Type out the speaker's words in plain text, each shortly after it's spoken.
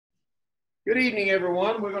Good evening,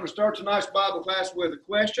 everyone. We're going to start tonight's Bible class with a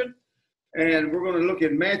question, and we're going to look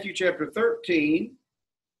at Matthew chapter 13.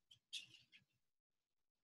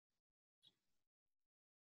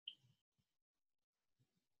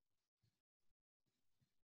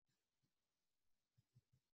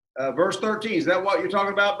 Verse 13. Is that what you're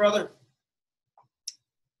talking about, brother?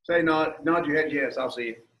 Say nod your head yes, I'll see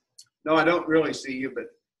you. No, I don't really see you, but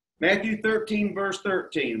Matthew 13, verse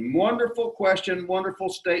 13. Wonderful question, wonderful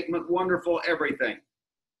statement, wonderful everything.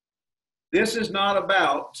 This is not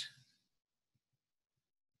about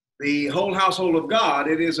the whole household of God.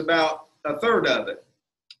 It is about a third of it,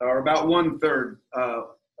 or about 1/3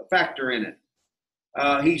 factor in it.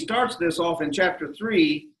 He starts this off in chapter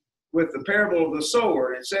 3 with the parable of the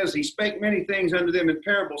sower. It says, he spake many things unto them in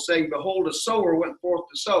parables, saying, behold, a sower went forth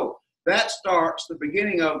to sow. That starts the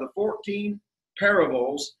beginning of the 14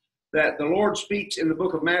 parables that the Lord speaks in the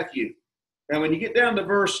book of Matthew. Now, when you get down to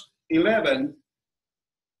verse 11,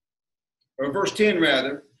 or verse 10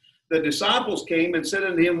 rather, the disciples came and said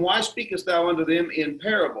unto him, why speakest thou unto them in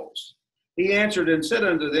parables? He answered and said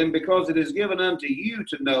unto them, because it is given unto you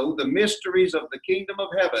to know the mysteries of the kingdom of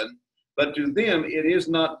heaven, but to them it is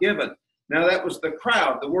not given. Now that was the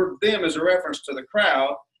crowd. The word them is a reference to the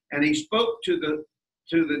crowd, and he spoke to the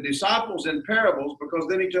disciples in parables, because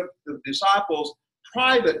then he took the disciples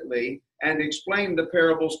privately and explained the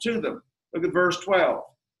parables to them. Look at verse 12.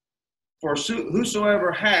 For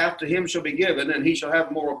whosoever hath, to him shall be given, and he shall have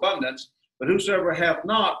more abundance. But whosoever hath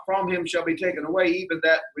not, from him shall be taken away even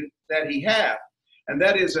that he hath. And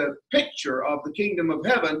that is a picture of the kingdom of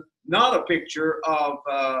heaven, not a picture of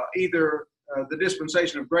either the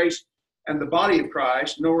dispensation of grace and the body of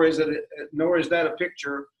Christ, nor is that a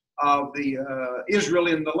picture of the Israel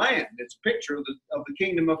in the land. It's a picture of the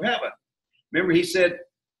kingdom of heaven. Remember, he said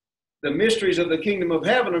the mysteries of the kingdom of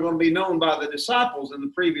heaven are going to be known by the disciples in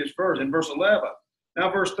the previous verse, in verse 11.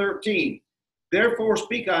 Now, verse 13. Therefore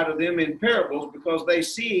speak I to them in parables, because they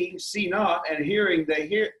see not, and hearing they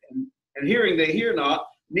hear not,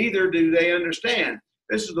 neither do they understand.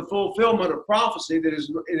 This is the fulfillment of prophecy that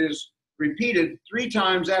it is repeated 3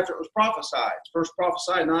 times after it was prophesied. It's first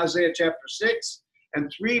prophesied in Isaiah chapter 6,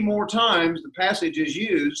 and 3 more times the passage is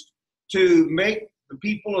used to make the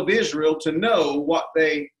people of Israel to know what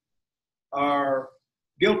they are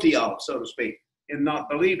guilty of, so to speak, in not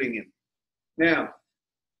believing him. Now,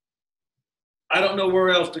 I don't know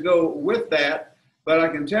where else to go with that, but I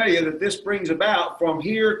can tell you that this brings about from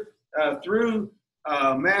here through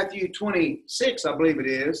Matthew 26, I believe it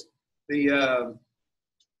is, the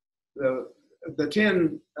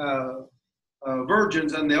 10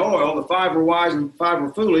 virgins and the oil, the 5 were wise and 5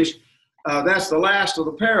 were foolish. That's the last of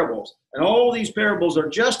the parables. And all these parables are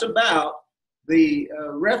just about the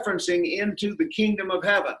referencing into the kingdom of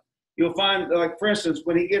heaven. You'll find, like, for instance,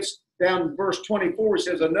 when he gets down to verse 24, he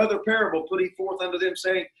says, another parable put he forth unto them,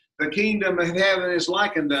 saying, the kingdom of heaven is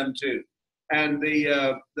likened unto. And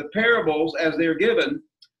the parables, as they're given,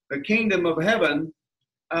 the kingdom of heaven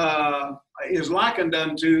is likened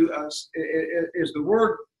unto, is the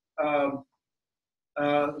word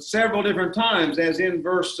several different times, as in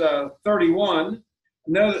verse 31.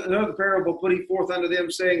 Another parable put he forth unto them,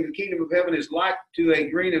 saying, the kingdom of heaven is like to a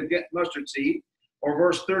grain of mustard seed. Or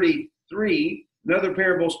verse 33, another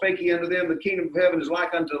parable spake he unto them, the kingdom of heaven is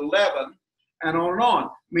like unto leaven, and on and on. I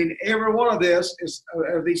mean, every one of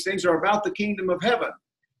these things are about the kingdom of heaven.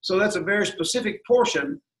 So that's a very specific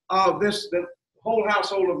portion of this, the whole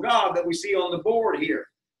household of God that we see on the board here.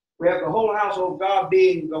 We have the whole household of God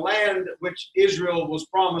being the land which Israel was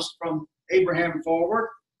promised from Abraham forward.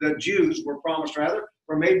 The Jews were promised, rather,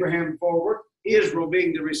 from Abraham forward. Israel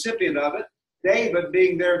being the recipient of it. David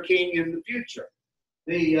being their king in the future.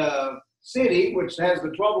 The city, which has the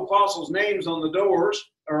 12 apostles' names on the doors,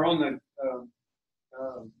 or on the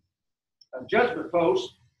judgment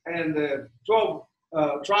post, and the 12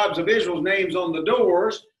 tribes of Israel's names on the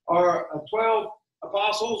doors, are 12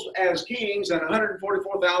 apostles as kings and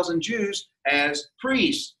 144,000 Jews as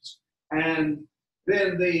priests. And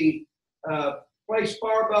then the place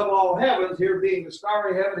far above all heavens, here being the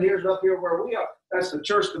starry heaven, here's up here where we are. That's the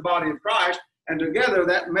church, the body of Christ. And together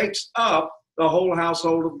that makes up the whole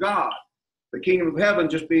household of God. The kingdom of heaven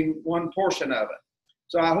just being one portion of it.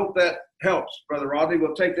 So I hope that helps, Brother Rodney.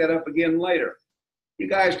 We'll take that up again later. You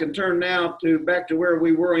guys can turn now back to where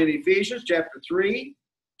we were in Ephesians chapter 3,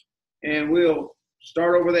 and we'll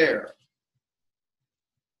start over there.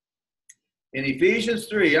 In Ephesians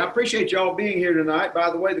 3, I appreciate y'all being here tonight.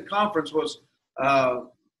 By the way, the conference was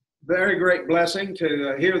very great blessing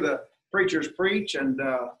to hear the preachers preach, and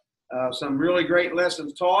some really great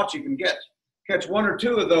lessons taught. You can catch 1 or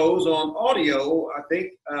 2 of those on audio, I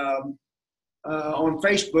think, on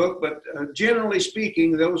Facebook, but generally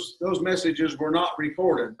speaking, those messages were not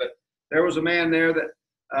recorded. But there was a man there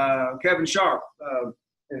that Kevin Sharp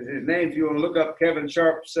is his name. If you want to look up Kevin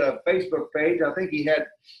Sharp's Facebook page, I think he had,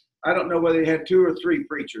 I don't know whether he had 2 or 3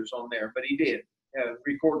 preachers on there, but he did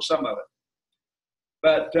record some of it.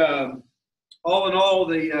 But all in all,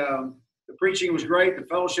 the preaching was great. The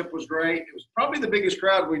fellowship was great. It was probably the biggest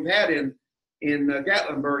crowd we've had in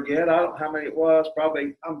Gatlinburg yet. I don't know how many it was.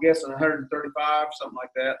 Probably, I'm guessing 135, something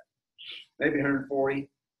like that, maybe 140.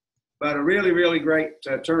 But a really, really great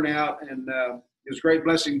turnout, and it was a great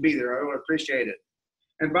blessing to be there. I really appreciate it.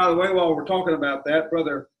 And by the way, while we're talking about that,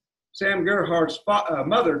 Brother Sam Gerhardt's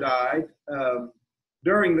mother died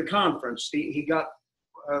during the conference. He got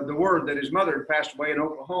the word that his mother had passed away in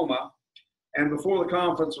Oklahoma. And before the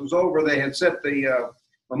conference was over, they had set the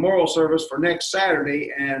memorial service for next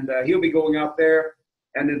Saturday, and he'll be going out there.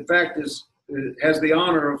 And in fact, has the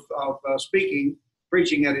honor of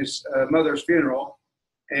preaching at his mother's funeral.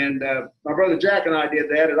 And my brother Jack and I did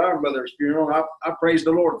that at our mother's funeral. I praise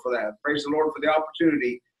the Lord for that. Praise the Lord for the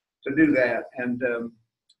opportunity to do that. And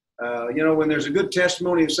when there's a good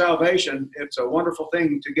testimony of salvation, it's a wonderful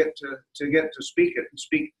thing to get to speak it and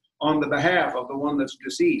speak on the behalf of the one that's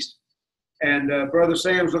deceased. And Brother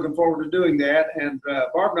Sam's looking forward to doing that. And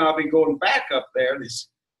Barb and I will be going back up there this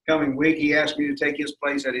coming week. He asked me to take his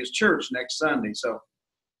place at his church next Sunday. So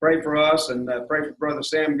pray for us, and pray for Brother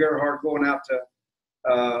Sam Gerhardt going out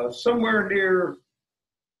to somewhere near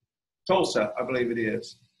Tulsa, I believe it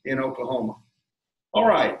is, in Oklahoma. All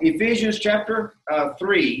right, Ephesians chapter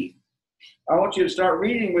 3. I want you to start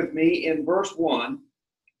reading with me in verse 1.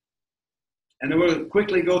 And then we'll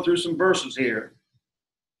quickly go through some verses here.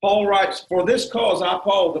 Paul writes, "For this cause I,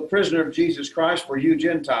 Paul, the prisoner of Jesus Christ, for you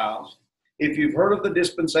Gentiles, if you've heard of the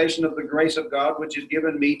dispensation of the grace of God, which is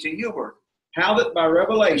given me to youward, how that by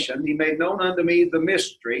revelation he made known unto me the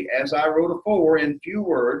mystery, as I wrote afore in few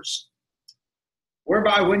words,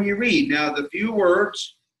 whereby when you read," now the few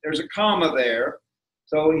words, there's a comma there.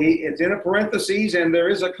 So it's in a parentheses and there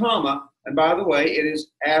is a comma. And by the way, it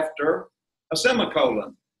is after a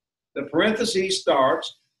semicolon. The parentheses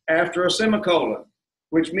starts after a semicolon,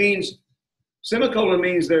 which means semicolon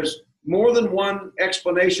means there's more than one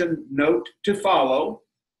explanation note to follow.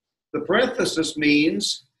 The parenthesis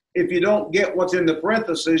means if you don't get what's in the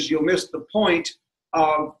parenthesis, you'll miss the point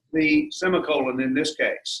of the semicolon in this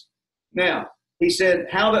case. Now, he said,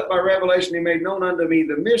 how that by revelation he made known unto me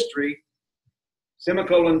the mystery,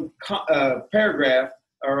 semicolon paragraph,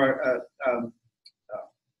 or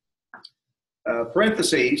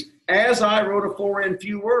parentheses, as I wrote afore in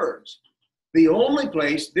few words. The only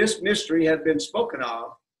place this mystery had been spoken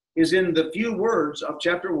of is in the few words of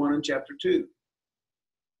chapter 1 and chapter 2.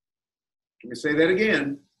 Let me say that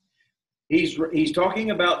again. He's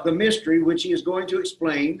talking about the mystery which he is going to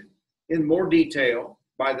explain in more detail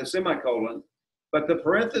by the semicolon, but the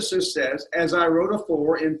parenthesis says, as I wrote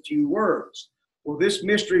afore in few words. Well, this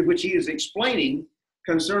mystery which he is explaining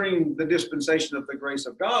concerning the dispensation of the grace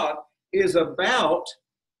of God is about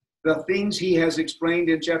the things he has explained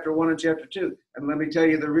in chapter 1 and chapter 2. And let me tell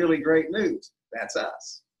you the really great news. That's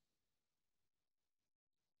us.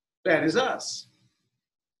 That is us.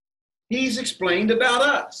 He's explained about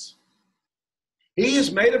us. He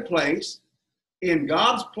has made a place in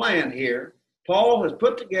God's plan here. Paul has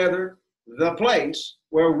put together the place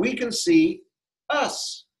where we can see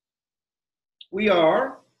us. We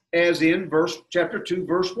are, as in chapter 2,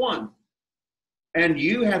 verse 1. And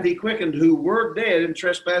you hath he quickened who were dead in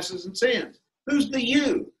trespasses and sins. Who's the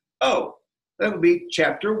you? Oh, that would be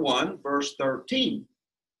chapter 1, verse 13.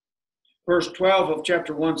 Verse 12 of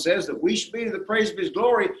chapter 1 says that we should be to the praise of his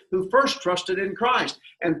glory who first trusted in Christ.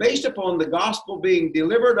 And based upon the gospel being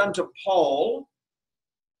delivered unto Paul,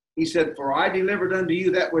 he said, for I delivered unto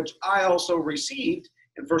you that which I also received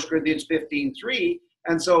in 1 Corinthians 15:3.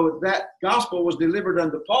 And so that gospel was delivered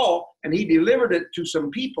unto Paul, and he delivered it to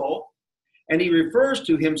some people. And he refers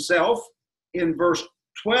to himself in verse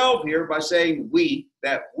 12 here by saying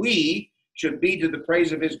that we should be to the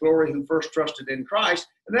praise of his glory who first trusted in Christ.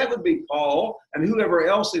 And that would be Paul and whoever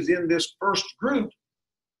else is in this first group.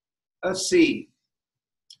 Let's see.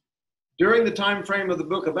 During the time frame of the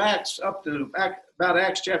book of Acts, up to about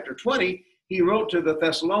Acts chapter 20, he wrote to the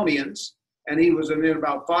Thessalonians, and he was in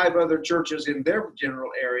about 5 other churches in their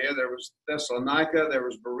general area. There was Thessalonica, there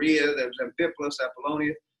was Berea, there was Amphipolis,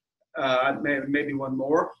 Apollonia, maybe one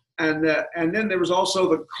more. And then there was also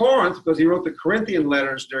the Corinth, because he wrote the Corinthian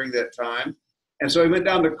letters during that time. And so he went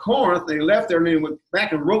down to Corinth, and he left there, and he went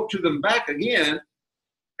back and wrote to them back again.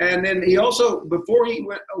 And then he also, before he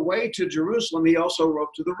went away to Jerusalem, he also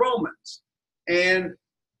wrote to the Romans. And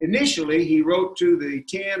initially he wrote to the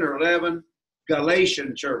 10 or 11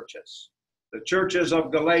 Galatian churches. The churches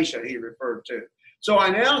of Galatia he referred to. So I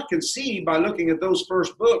now can see by looking at those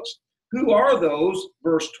first books, who are those,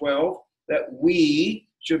 verse 12, that we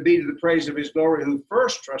should be to the praise of his glory who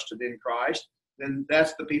first trusted in Christ. Then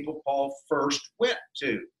that's the people Paul first went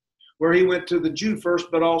to, where he went to the Jew first,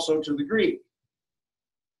 but also to the Greek.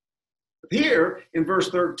 Here in verse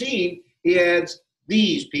 13, he adds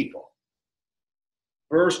these people.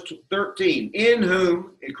 Verse 13, in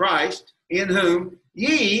whom, in Christ, in whom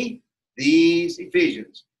ye, these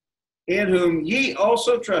Ephesians, in whom ye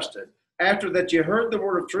also trusted, after that ye heard the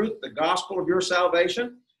word of truth, the gospel of your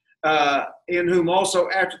salvation, in whom also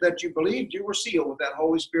after that you believed, you were sealed with that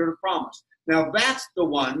Holy Spirit of promise. Now that's the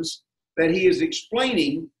ones that he is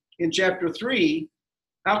explaining in chapter 3,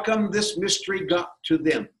 how come this mystery got to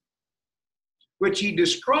them, which he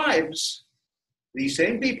describes these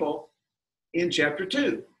same people in chapter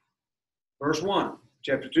 2, verse 1.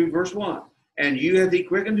 Chapter 2, verse 1. And you have he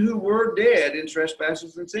quickened who were dead in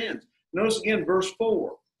trespasses and sins. Notice again, verse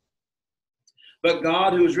 4. But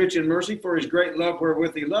God, who is rich in mercy, for his great love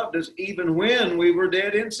wherewith he loved us, even when we were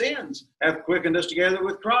dead in sins, hath quickened us together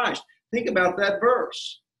with Christ. Think about that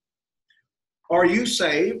verse. Are you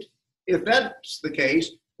saved? If that's the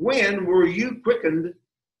case, when were you quickened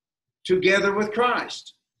together with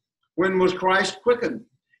Christ? When was Christ quickened?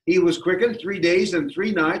 He was quickened 3 days and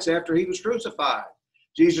 3 nights after he was crucified.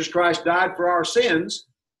 Jesus Christ died for our sins,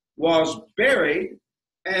 was buried,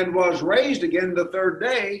 and was raised again the third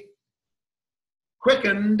day,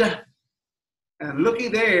 quickened. And looky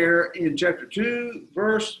there in chapter 2,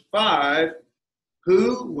 verse 5,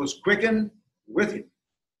 who was quickened with him?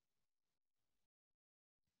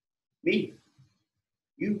 Me,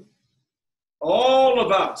 you, all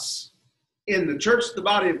of us in the church, the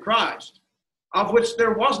body of Christ, of which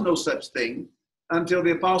there was no such thing until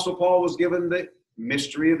the Apostle Paul was given the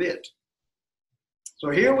mystery of it. So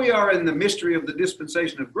here we are in the mystery of the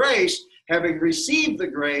dispensation of grace, having received the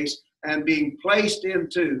grace and being placed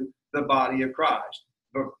into the body of Christ.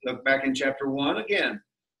 Look back in chapter 1 again.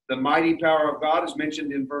 The mighty power of God is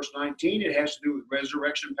mentioned in verse 19. It has to do with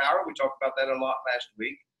resurrection power. We talked about that a lot last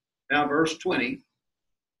week. Now verse 20,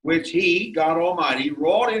 which he, God Almighty,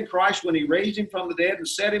 wrought in Christ when he raised him from the dead and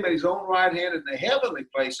set him at his own right hand in the heavenly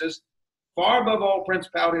places, far above all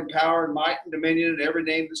principality and power and might and dominion and every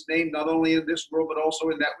name that's named, not only in this world, but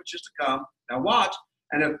also in that which is to come. Now watch,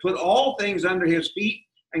 and have put all things under his feet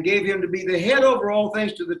and gave him to be the head over all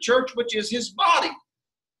things to the church, which is his body,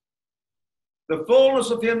 the fullness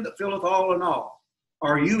of him that filleth all in all.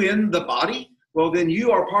 Are you in the body? Well, then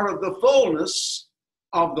you are part of the fullness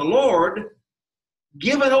of the Lord,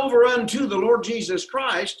 given over unto the Lord Jesus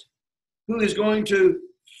Christ, who is going to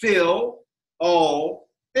fill all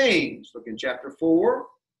things. Look in chapter 4.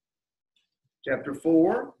 Chapter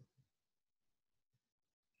 4,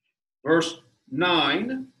 verse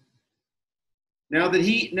 9. Now that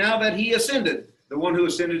he ascended, the one who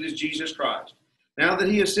ascended is Jesus Christ. Now that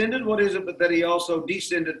he ascended, what is it but that he also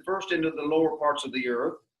descended first into the lower parts of the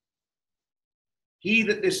earth? He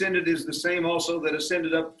that descended is the same also that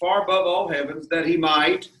ascended up far above all heavens, that he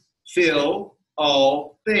might fill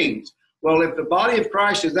all things. Well, if the body of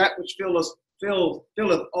Christ is that which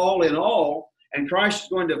filleth all in all, and Christ is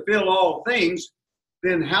going to fill all things,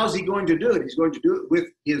 then how's he going to do it? He's going to do it with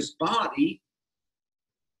his body.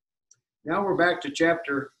 Now we're back to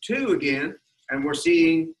chapter 2 again, and we're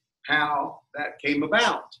seeing how that came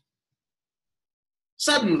about.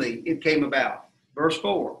 Suddenly it came about. Verse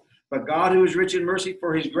 4. But God, who is rich in mercy,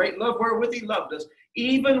 for his great love wherewith he loved us,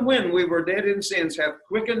 even when we were dead in sins, hath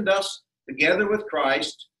quickened us together with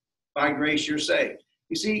Christ. By grace you're saved.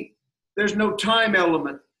 You see, there's no time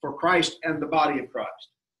element for Christ and the body of Christ.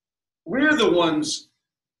 We're the ones,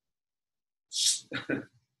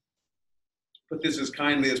 put this as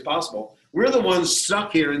kindly as possible, we're the ones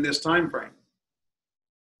stuck here in this time frame.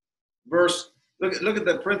 Look at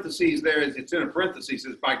the parentheses there. It's in a parenthesis.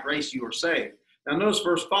 It's by grace you are saved. Now notice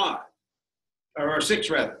verse 5, or 6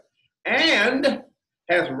 rather. And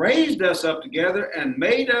hath raised us up together and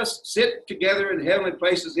made us sit together in heavenly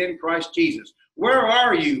places in Christ Jesus. Where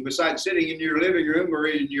are you besides sitting in your living room or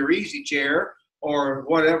in your easy chair or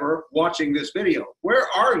whatever watching this video? Where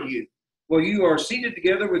are you? Well, you are seated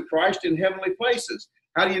together with Christ in heavenly places.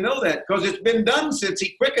 How do you know that? Because it's been done since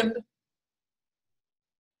he quickened.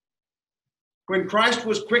 When Christ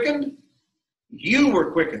was quickened, you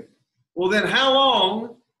were quickened. Well, then how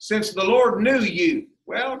long since the Lord knew you?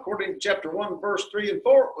 Well, according to chapter 1, verse 3 and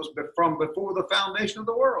 4, it was from before the foundation of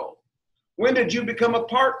the world. When did you become a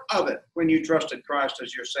part of it? When you trusted Christ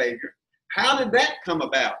as your Savior. How did that come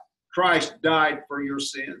about? Christ died for your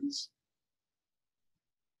sins?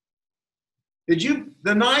 Did you,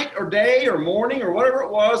 the night or day or morning or whatever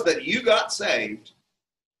it was that you got saved,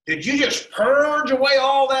 did you just purge away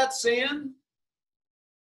all that sin?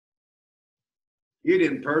 You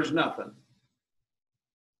didn't purge nothing.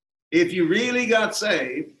 If you really got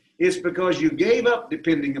saved, it's because you gave up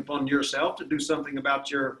depending upon yourself to do something about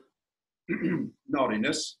your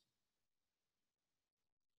naughtiness.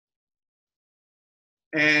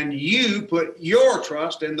 And you put your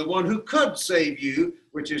trust in the one who could save you,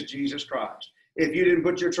 which is Jesus Christ. If you didn't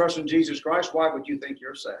put your trust in Jesus Christ, why would you think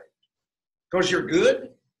you're saved? Because you're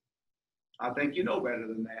good? I think you know better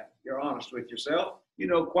than that. You're honest with yourself. You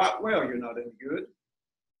know quite well you're not any good.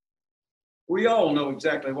 We all know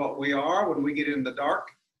exactly what we are when we get in the dark.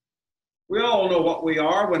 We all know what we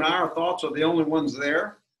are when our thoughts are the only ones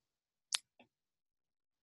there.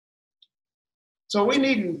 So we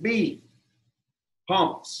needn't be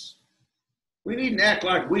pompous. We needn't act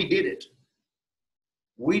like we did it.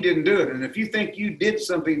 We didn't do it. And if you think you did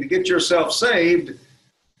something to get yourself saved,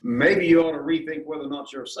 maybe you ought to rethink whether or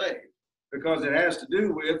not you're saved. Because it has to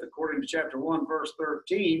do with, according to chapter 1, verse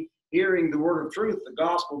 13, hearing the word of truth, the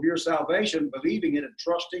gospel of your salvation, believing it and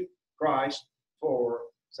trusting Christ for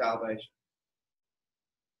salvation.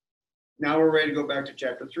 Now we're ready to go back to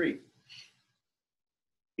chapter 3.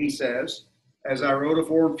 He says, as I wrote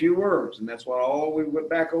afore in few words, and that's what all we went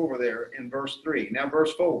back over there in verse 3. Now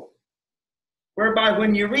verse 4. Whereby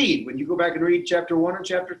when you go back and read chapter 1 and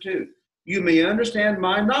chapter 2, you may understand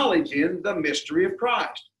my knowledge in the mystery of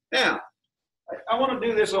Christ. Now, I want to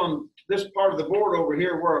do this on this part of the board over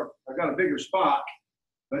here where I've got a bigger spot.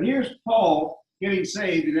 But here's Paul getting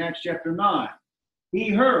saved in Acts chapter 9. He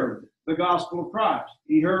heard the gospel of Christ.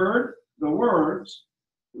 He heard the words.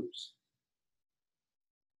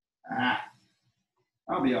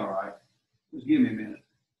 I'll be all right. Just give me a minute.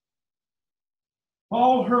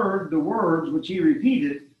 Paul heard the words which he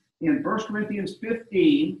repeated in 1 Corinthians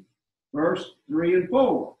 15, verse 3 and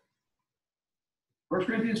 4. 1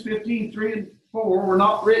 Corinthians 15, 3 and 4 were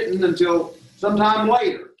not written until sometime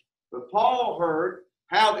later. But Paul heard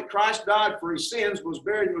how that Christ died for his sins, was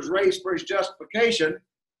buried, and was raised for his justification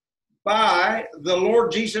by the Lord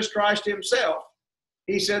Jesus Christ himself.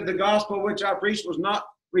 He said, the gospel which I preached was not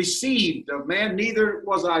received of man, neither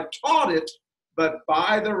was I taught it, but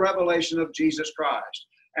by the revelation of Jesus Christ.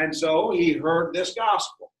 And so he heard this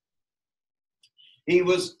gospel. He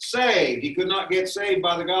was saved. He could not get saved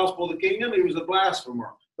by the gospel of the kingdom. He was a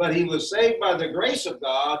blasphemer. But he was saved by the grace of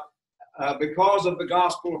God because of the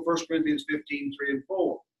gospel of 1 Corinthians 15, 3 and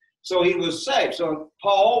 4. So he was saved. So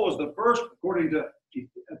Paul was the first, according to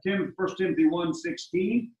 1 Timothy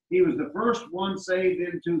 1:16, he was the first one saved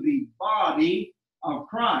into the body of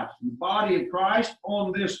Christ. The body of Christ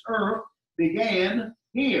on this earth began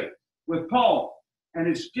here with Paul, and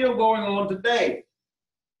it's still going on today.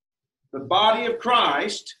 The body of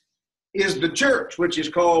Christ is the church, which is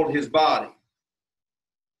called his body.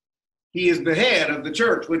 He is the head of the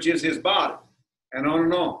church, which is his body, and on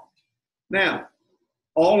and on. Now,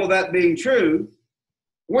 all of that being true,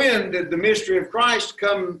 when did the mystery of Christ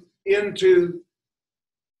come into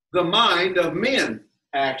the mind of men?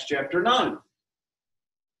 Acts chapter 9.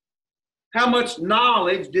 How much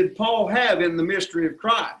knowledge did Paul have in the mystery of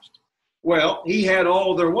Christ? Well, he had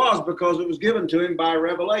all there was because it was given to him by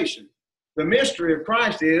revelation. The mystery of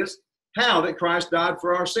Christ is how that Christ died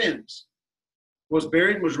for our sins, was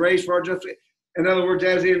buried, was raised for our justification. In other words,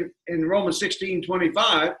 as in Romans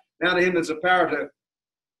 16:25, now to him that's a power to,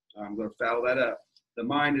 I'm going to foul that up. The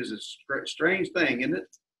mind is a strange thing, isn't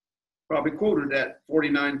it? Probably quoted that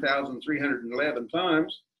 49,311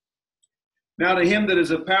 times. Now to him that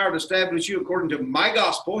is a power to establish you according to my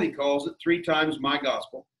gospel, he calls it 3 times my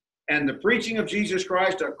gospel, and the preaching of Jesus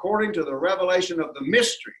Christ according to the revelation of the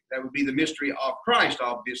mystery. That would be the mystery of Christ,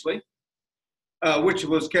 obviously, which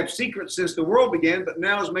was kept secret since the world began, but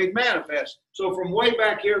now is made manifest. So from way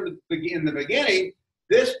back here in the beginning,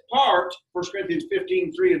 this part, 1 Corinthians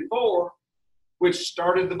 15, 3 and 4, which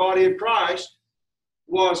started the body of Christ,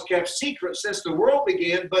 was kept secret since the world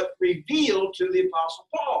began, but revealed to the Apostle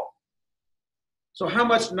Paul. So how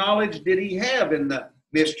much knowledge did he have in the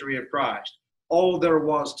mystery of Christ? All there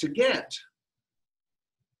was to get.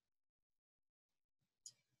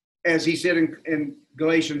 As he said in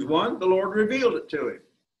Galatians 1, the Lord revealed it to him.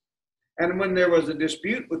 And when there was a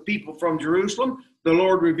dispute with people from Jerusalem, the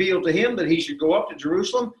Lord revealed to him that he should go up to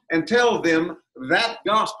Jerusalem and tell them that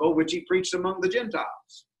gospel which he preached among the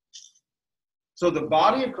Gentiles. So the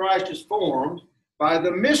body of Christ is formed by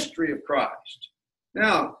the mystery of Christ.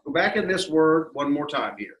 Now, go back in this word one more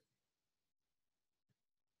time here.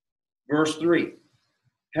 Verse 3.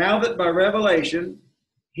 how that by revelation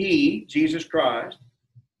he, Jesus Christ,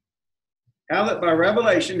 how that by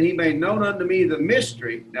revelation he made known unto me the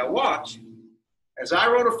mystery. Now watch. As I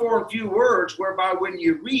wrote afore in few words, whereby when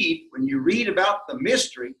you read about the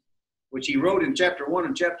mystery, which he wrote in chapter 1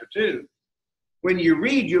 and chapter 2, when you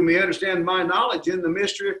read, you may understand my knowledge in the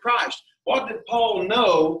mystery of Christ. What did Paul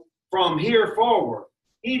know from here forward?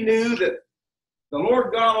 He knew that the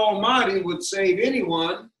Lord God Almighty would save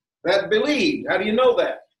anyone that believed. How do you know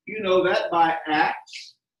that? You know that by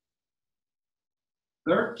Acts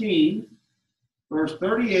 13, verse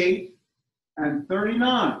 38 and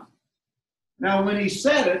 39. Now, when he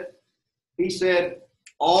said it, he said,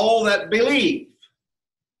 all that believe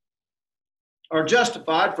are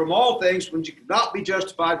justified from all things when you cannot be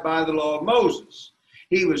justified by the law of Moses.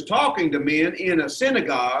 He was talking to men in a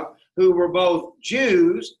synagogue who were both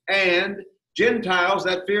Jews and Gentiles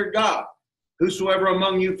that feared God. Whosoever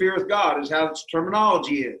among you feareth God is how its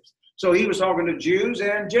terminology is. So he was talking to Jews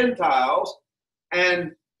and Gentiles,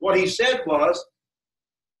 and what he said was,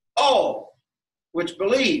 all which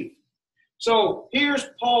believe. So here's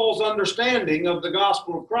Paul's understanding of the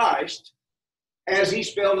gospel of Christ as he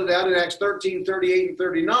spelled it out in Acts 13, 38, and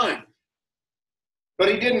 39. But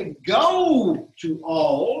he didn't go to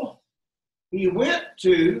all. He went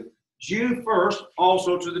to Jew first,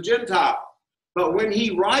 also to the Gentile. But when he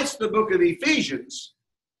writes the book of Ephesians,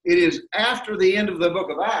 it is after the end of the book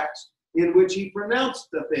of Acts in which he pronounced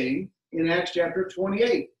the thing in Acts chapter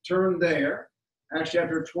 28. Turn there, Acts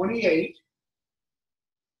chapter 28.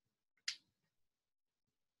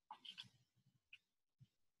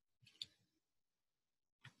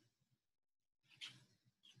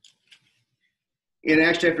 In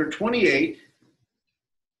Acts chapter 28,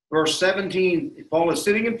 verse 17, Paul is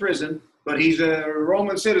sitting in prison, but he's a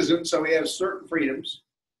Roman citizen, so he has certain freedoms.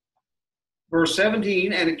 Verse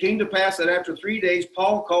 17, and it came to pass that after 3 days,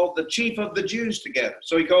 Paul called the chief of the Jews together.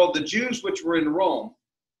 So he called the Jews which were in Rome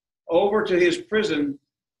over to his prison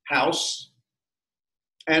house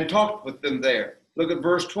and talked with them there. Look at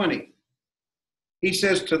verse 20. He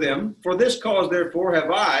says to them, for this cause, therefore,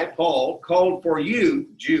 have I, Paul, called for you,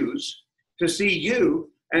 Jews, to see you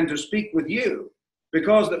and to speak with you,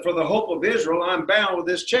 because that for the hope of Israel I'm bound with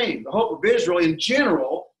this chain. The hope of Israel in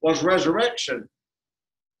general was resurrection.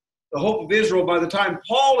 The hope of Israel, by the time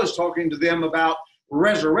Paul is talking to them about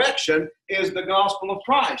resurrection, is the gospel of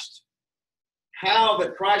Christ. How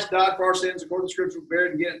that Christ died for our sins according to Scripture,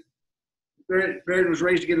 buried and was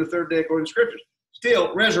raised again the third day according to Scripture.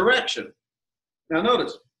 Still, resurrection. Now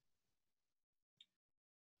notice,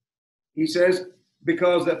 he says,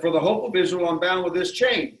 because that for the hope of Israel I'm bound with this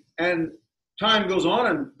chain. And time goes on,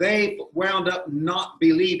 and they wound up not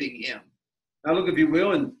believing him. Now look, if you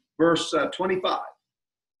will, in verse 25.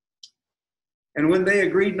 And when they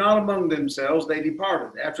agreed not among themselves, they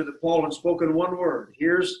departed, after that Paul had spoken one word.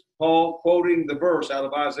 Here's Paul quoting the verse out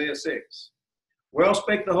of Isaiah 6. Well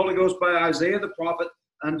spake the Holy Ghost by Isaiah the prophet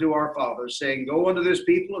unto our fathers, saying, go unto this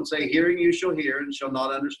people, and say, hearing you shall hear, and shall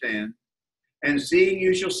not understand, and seeing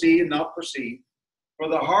you shall see, and not perceive. For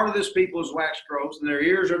the heart of this people is waxed gross, and their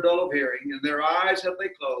ears are dull of hearing, and their eyes have they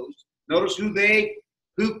closed. Notice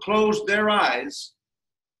who closed their eyes,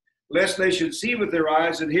 lest they should see with their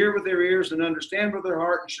eyes, and hear with their ears, and understand with their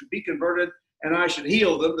heart, and should be converted, and I should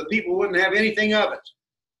heal them. The people wouldn't have anything of it.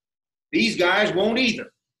 These guys won't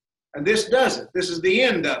either. And this doesn't. This is the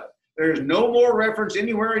end of it. There's no more reference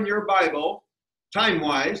anywhere in your Bible,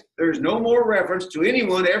 time-wise, there's no more reference to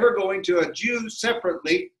anyone ever going to a Jew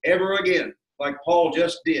separately ever again, like Paul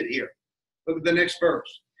just did here. Look at the next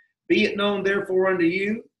verse. Be it known therefore unto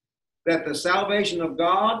you that the salvation of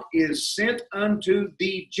God is sent unto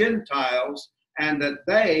the Gentiles, and that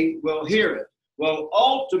they will hear it. Well,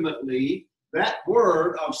 ultimately, that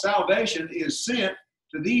word of salvation is sent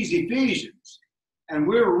to these Ephesians. And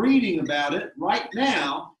we're reading about it right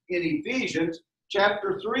now in Ephesians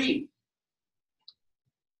chapter 3.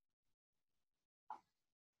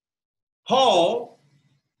 Paul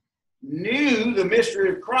knew the mystery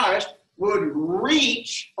of Christ would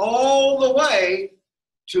reach all the way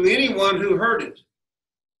to anyone who heard it.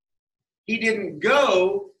 He didn't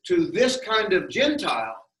go to this kind of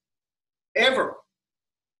Gentile ever.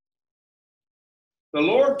 The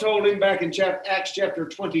Lord told him back in Acts chapter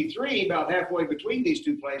 23, about halfway between these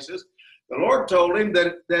two places, the Lord told him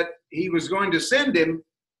that he was going to send him,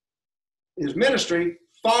 his ministry,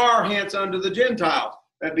 far hence unto the Gentiles.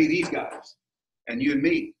 That'd be these guys and you and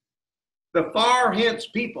me. The far hence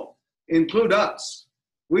people include us.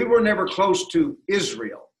 We were never close to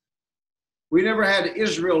Israel. We never had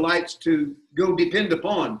Israelites to go depend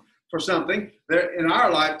upon for something. There, in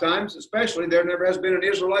our lifetimes, especially, there never has been an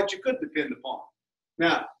Israelite you could depend upon.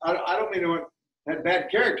 Now, I don't mean to have bad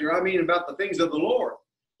character. I mean about the things of the Lord.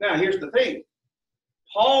 Now, here's the thing.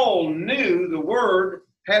 Paul knew the word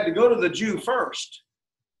had to go to the Jew first.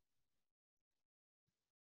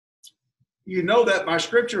 You know that by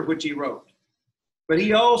scripture, which he wrote. But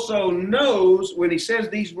he also knows when he says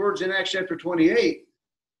these words in Acts chapter 28,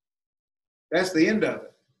 that's the end of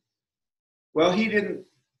it. Well, he didn't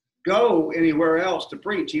go anywhere else to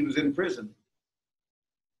preach. He was in prison.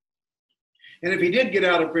 And if he did get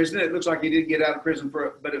out of prison, it looks like he did get out of prison,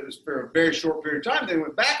 but it was for a very short period of time. Then he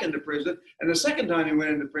went back into prison. And the second time he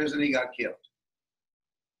went into prison, he got killed.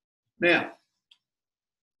 Now,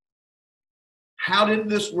 how did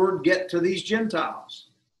this word get to these Gentiles?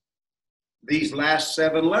 These last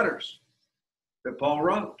 7 letters that Paul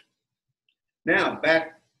wrote. Now,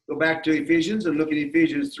 go back to Ephesians and look at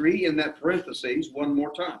Ephesians 3 in that parentheses one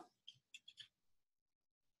more time.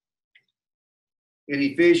 In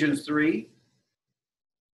Ephesians 3,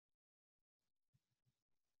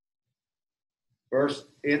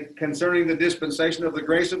 concerning the dispensation of the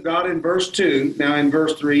grace of God in verse 2, now in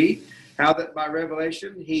verse 3, how that by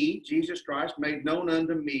revelation he, Jesus Christ, made known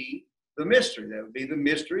unto me the mystery. That would be the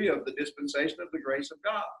mystery of the dispensation of the grace of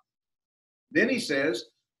God. Then he says,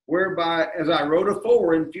 whereby, as I wrote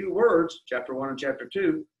afore in few words, chapter 1 and chapter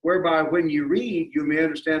 2, whereby when you read, you may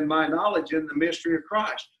understand my knowledge in the mystery of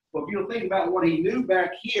Christ. Well, if you'll think about what he knew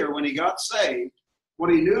back here when he got saved,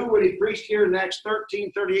 what he knew when he preached here in Acts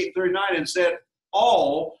 13, 38, 39, and said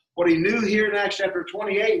all, what he knew here in Acts chapter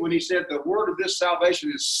 28 when he said the word of this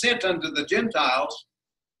salvation is sent unto the Gentiles,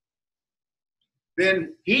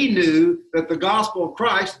 then he knew that the gospel of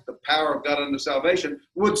Christ, the power of God unto salvation,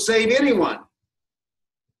 would save anyone.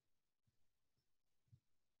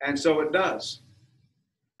 And so it does.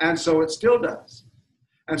 And so it still does.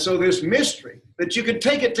 And so this mystery, that you could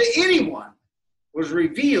take it to anyone, was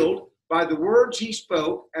revealed by the words he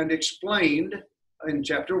spoke and explained in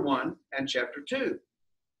chapter 1 and chapter 2.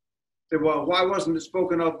 Well, why wasn't it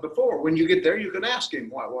spoken of before? When you get there, you can ask him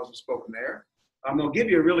why it wasn't spoken there. I'm going to give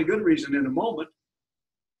you a really good reason in a moment.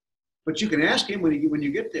 But you can ask him when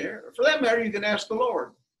you get there. Or for that matter, you can ask the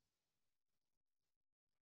Lord.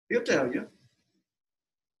 He'll tell you.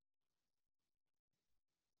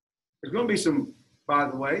 There's going to be some, by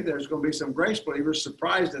the way, there's going to be some grace believers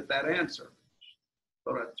surprised at that answer.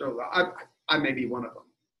 So I may be one of them.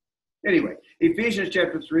 Anyway, Ephesians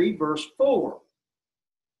chapter 3, verse 4.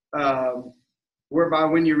 Whereby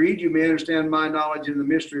when you read, you may understand my knowledge in the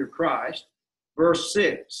mystery of Christ. Verse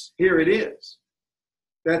 6, here it is.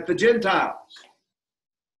 That the Gentiles,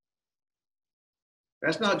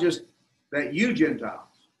 that's not just that you Gentiles,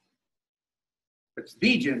 it's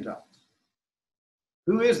the Gentiles.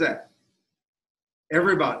 Who is that?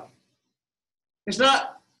 Everybody. It's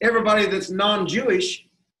not everybody that's non-Jewish.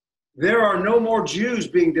 There are no more Jews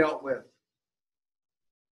being dealt with.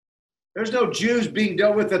 There's no Jews being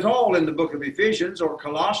dealt with at all in the book of Ephesians or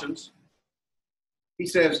Colossians. He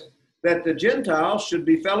says that the Gentiles should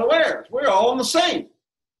be fellow heirs. We're all in the same.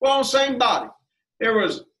 We're all in the same body. There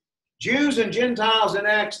was Jews and Gentiles in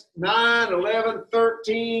Acts 9, 11,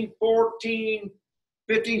 13, 14,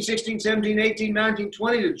 15, 16, 17, 18, 19,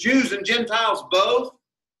 20. The Jews and Gentiles both.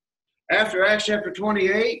 After Acts chapter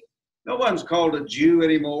 28, no one's called a Jew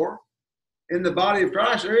anymore. In the body of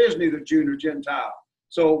Christ, there is neither Jew nor Gentile.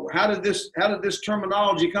 So how did this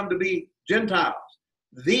terminology come to be Gentiles?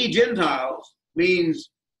 The Gentiles means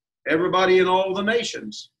everybody in all the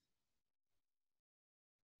nations.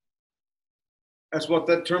 That's what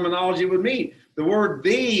that terminology would mean. The word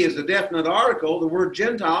 "the" is a definite article. The word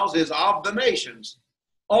Gentiles is of the nations.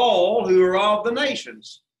 All who are of the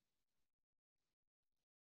nations.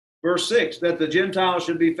 Verse 6, that the Gentiles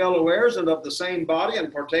should be fellow heirs and of the same body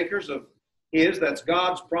and partakers of his, that's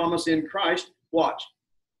God's promise in Christ. Watch.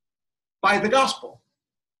 By the gospel.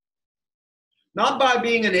 Not by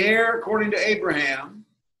being an heir according to Abraham.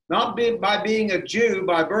 Not by being a Jew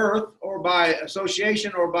by birth or by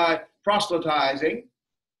association or by proselytizing.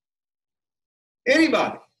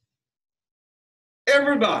 Anybody.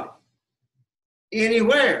 Everybody.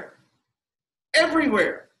 Anywhere.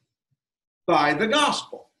 Everywhere. By the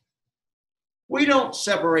gospel. We don't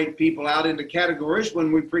separate people out into categories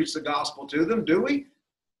when we preach the gospel to them, do we?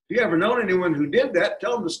 If you ever known anyone who did that,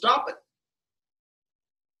 tell them to stop it.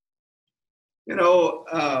 You know,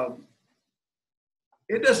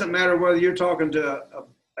 it doesn't matter whether you're talking to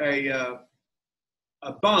a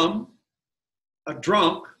bum, a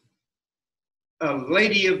drunk, a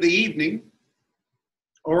lady of the evening,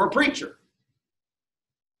 or a preacher.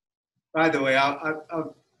 By the way,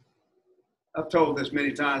 I've told this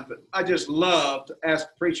many times, but I just love to ask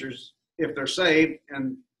preachers if they're saved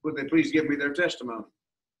and would they please give me their testimony?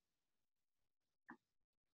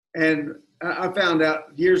 And I found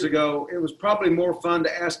out years ago it was probably more fun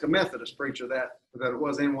to ask a Methodist preacher that than it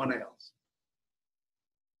was anyone else.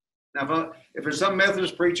 Now, if there's some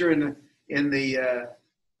Methodist preacher in the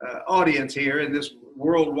audience here, in this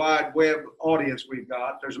World Wide Web audience we've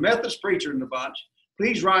got, there's a Methodist preacher in the bunch.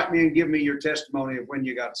 Please write me and give me your testimony of when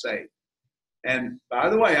you got saved. And by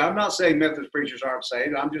the way, I'm not saying Methodist preachers aren't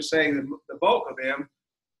saved. I'm just saying that the bulk of them,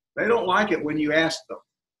 they don't like it when you ask them.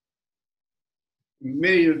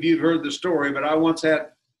 Many of you have heard the story, but I once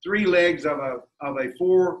had 3 legs of a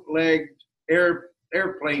 4-legged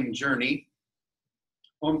airplane journey.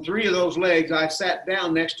 On 3 of those legs, I sat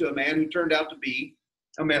down next to a man who turned out to be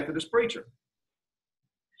a Methodist preacher.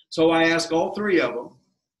 So I asked all 3 of them,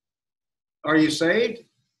 "Are you saved?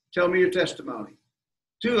 Tell me your testimony."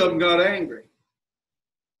 2 of them got angry.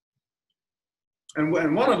 And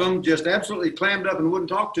one of them just absolutely clammed up and wouldn't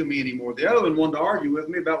talk to me anymore. The other one wanted to argue with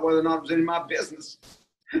me about whether or not it was any of my business,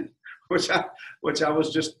 which I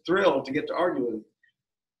was just thrilled to get to argue with him.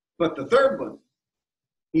 But the third one,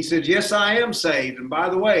 he said, "Yes, I am saved. And by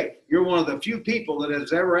the way, you're one of the few people that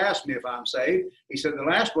has ever asked me if I'm saved." He said, "The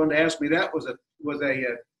last one to ask me that was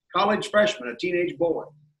a college freshman, a teenage boy."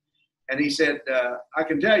 And he said, "I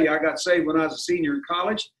can tell you, I got saved when I was a senior in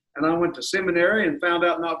college, and I went to seminary and found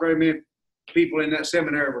out not very many people in that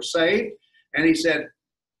seminary were saved." And he said,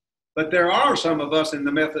 "But there are some of us in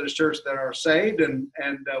the Methodist Church that are saved, and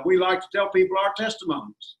we like to tell people our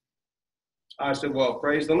testimonies." I said, "Well,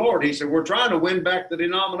 praise the Lord." He said, "We're trying to win back the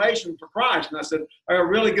denomination for Christ." And I said, "I have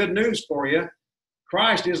really good news for you.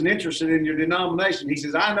 Christ isn't interested in your denomination." He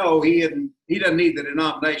says, "I know he doesn't need the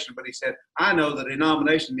denomination," but he said, "I know the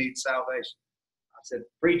denomination needs salvation." I said,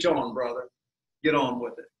 "Preach on, brother. Get on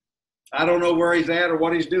with it." I don't know where he's at or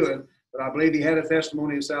what he's doing, but I believe he had a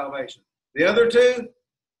testimony of salvation. The other 2,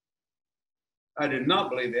 I did not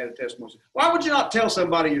believe they had a testimony. Why would you not tell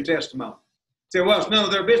somebody your testimony? Say, "Well, it's none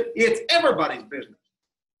of their business." It's everybody's business.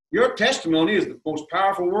 Your testimony is the most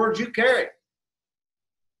powerful words you carry.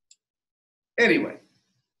 Anyway,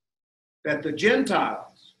 that the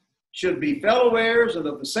Gentiles should be fellow heirs and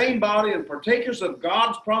of the same body and partakers of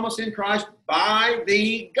God's promise in Christ by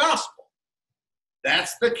the gospel.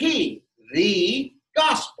 That's the key, the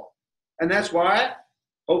gospel. And that's why,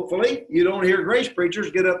 hopefully, you don't hear grace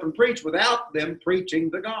preachers get up and preach without them preaching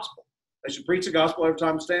the gospel. They should preach the gospel every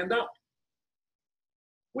time they stand up.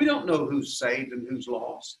 We don't know who's saved and who's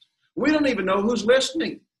lost. We don't even know who's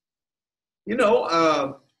listening. You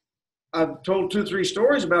know, I've told 2, 3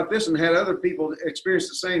 stories about this and had other people experience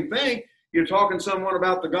the same thing. You're talking to someone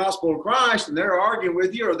about the gospel of Christ and they're arguing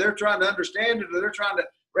with you, or they're trying to understand it, or they're trying to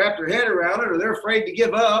wrap their head around it, or they're afraid to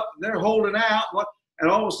give up and they're holding out. And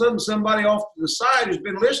all of a sudden somebody off to the side who's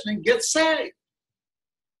been listening gets saved.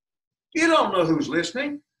 You don't know who's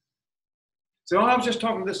listening. So I was just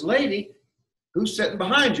talking to this lady who's sitting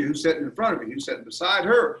behind you, who's sitting in front of you, who's sitting beside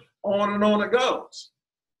her. On and on it goes.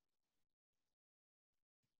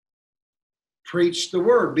 Preach the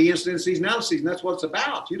word. Be instant in season, out of season. That's what it's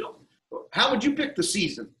about. You know, how would you pick the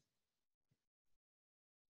season?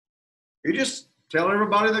 You just tell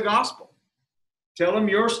everybody the gospel. Tell them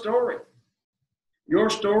your story. Your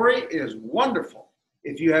story is wonderful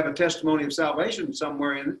if you have a testimony of salvation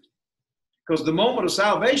somewhere in it. Because the moment of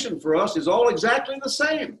salvation for us is all exactly the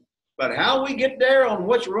same. But how we get there, on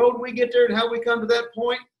which road we get there, and how we come to that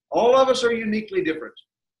point, all of us are uniquely different.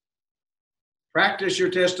 Practice your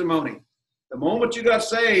testimony. The moment you got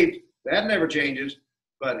saved, that never changes.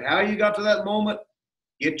 But how you got to that moment,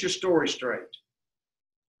 get your story straight.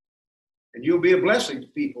 And you'll be a blessing to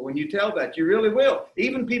people when you tell that. You really will.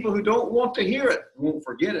 Even people who don't want to hear it won't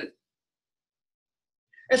forget it.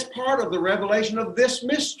 It's part of the revelation of this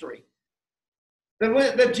mystery.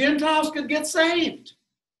 That the Gentiles could get saved.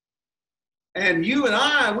 And you and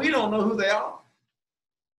I, we don't know who they are.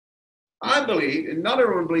 I believe, and not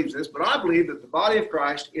everyone believes this, but I believe that the body of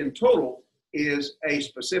Christ in total is a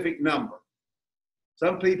specific number.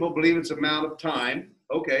 Some people believe it's amount of time.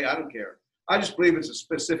 Okay, I don't care. I just believe it's a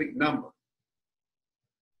specific number.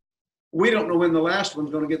 We don't know when the last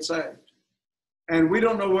one's going to get saved. And we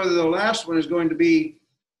don't know whether the last one is going to be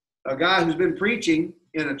a guy who's been preaching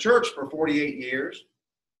in a church for 48 years,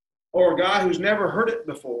 or a guy who's never heard it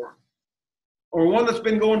before, or one that's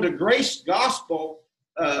been going to Grace Gospel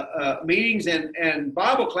meetings and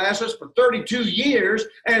Bible classes for 32 years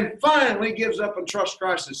and finally gives up and trusts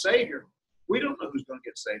Christ as Savior. We don't know who's going to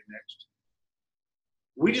get saved next.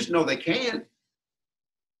 We just know they can.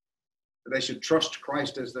 They should trust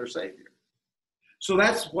Christ as their Savior. So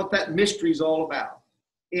that's what that mystery is all about.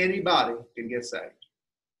 Anybody can get saved.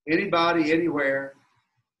 Anybody, anywhere.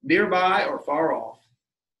 nearby or far off.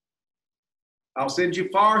 I'll send you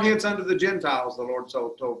far hence unto the Gentiles, the Lord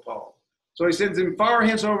told Paul. So he sends him far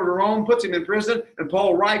hence over to Rome, puts him in prison, and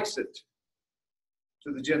Paul writes it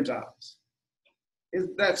to the Gentiles.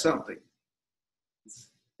 Isn't that something?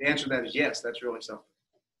 The answer to that is yes, that's really something.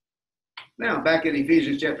 Now, back in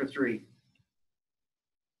Ephesians chapter 3.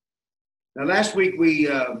 Now, last week we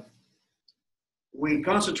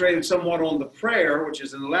concentrated somewhat on the prayer, which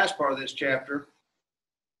is in the last part of this chapter.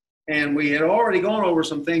 And we had already gone over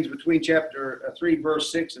some things between chapter 3,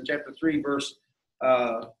 verse 6 and chapter 3, verse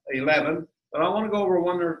 11. But I want to go over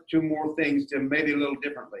one or two more things to maybe a little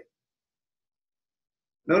differently.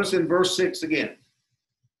 Notice in verse 6 again,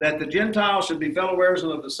 that the Gentiles should be fellow heirs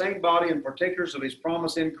of the same body and partakers of his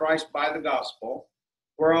promise in Christ by the gospel,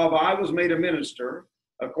 whereof I was made a minister,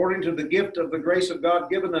 according to the gift of the grace of God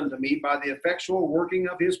given unto me by the effectual working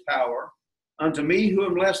of his power. Unto me, who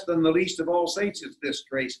am less than the least of all saints, is this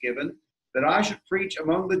grace given, that I should preach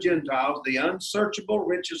among the Gentiles the unsearchable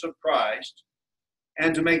riches of Christ,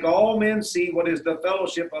 and to make all men see what is the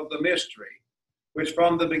fellowship of the mystery, which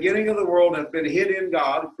from the beginning of the world hath been hid in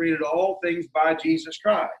God, who created all things by Jesus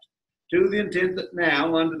Christ, to the intent that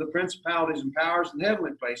now, under the principalities and powers in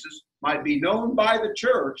heavenly places, might be known by the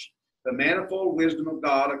church the manifold wisdom of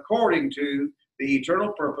God, according to the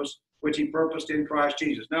eternal purpose which he purposed in Christ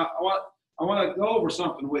Jesus. Now, I want to go over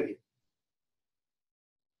something with you.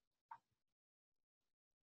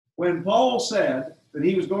 When Paul said that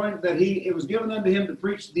it was given unto him to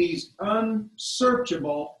preach these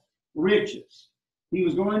unsearchable riches, he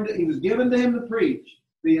was given to him to preach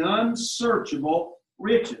the unsearchable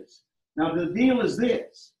riches. Now the deal is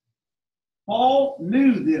this: Paul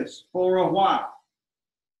knew this for a while.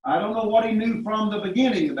 I don't know what he knew from the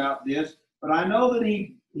beginning about this, but I know that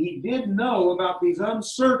he did know about these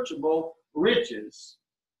unsearchable riches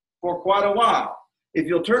for quite a while. If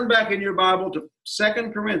you'll turn back in your Bible to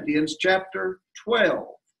 2 Corinthians chapter 12.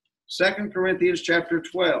 2 Corinthians chapter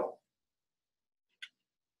 12.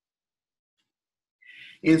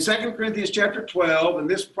 In 2 Corinthians chapter 12, and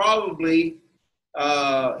this probably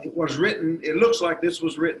it looks like this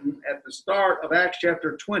was written at the start of Acts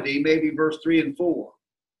chapter 20, maybe verse 3 and 4.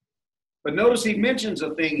 But notice he mentions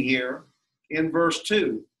a thing here in verse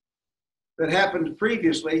 2 that happened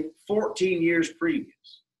previously, 14 years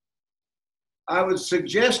previous. I would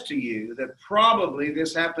suggest to you that probably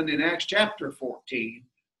this happened in Acts chapter 14,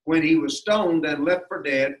 when he was stoned and left for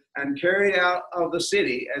dead and carried out of the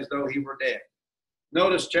city as though he were dead.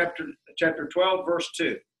 Notice chapter 12, verse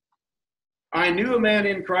 2. I knew a man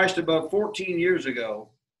in Christ above 14 years ago,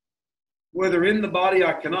 whether in the body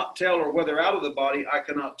I cannot tell, or whether out of the body I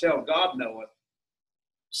cannot tell, God knoweth.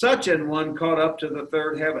 Such an one caught up to the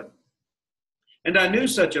third heaven. And I knew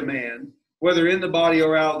such a man, whether in the body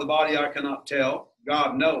or out of the body I cannot tell,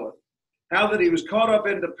 God knoweth, how that he was caught up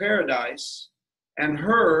into paradise and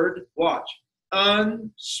heard, watch,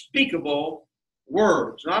 unspeakable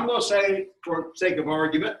words. And I'm going to say, for sake of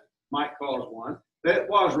argument, might cause one, that it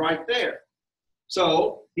was right there.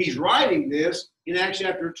 So he's writing this in Acts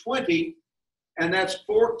chapter 20, and that's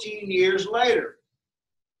 14 years later.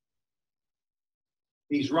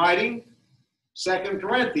 He's writing 2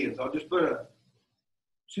 Corinthians. I'll just put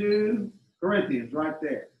 2 Corinthians right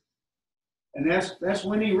there. And that's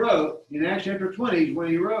when he wrote, in Acts chapter 20, when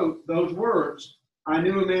he wrote those words, I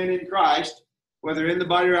knew a man in Christ, whether in the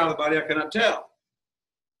body or out of the body, I cannot tell.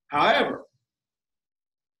 However,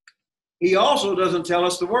 he also doesn't tell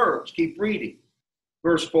us the words. Keep reading.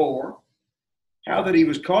 Verse 4, how that he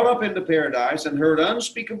was caught up into paradise and heard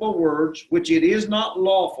unspeakable words, which it is not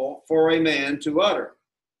lawful for a man to utter.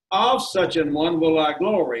 Of such an one will I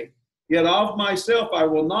glory, yet of myself I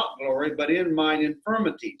will not glory, but in mine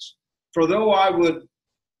infirmities. For though I would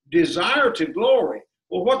desire to glory,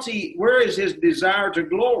 well, where is his desire to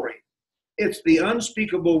glory? It's the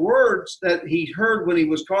unspeakable words that he heard when he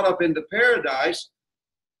was caught up into paradise.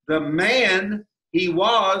 The man he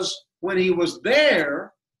was when he was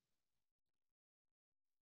there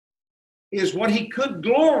is what he could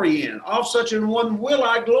glory in. Of such an one will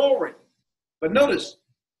I glory. But notice,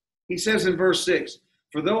 he says in verse 6,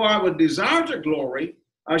 for though I would desire to glory,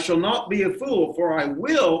 I shall not be a fool, for I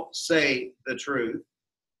will say the truth.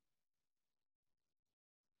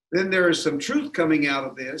 Then there is some truth coming out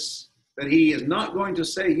of this that he is not going to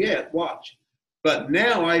say yet. Watch. But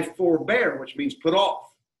now I forbear, which means put off.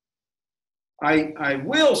 I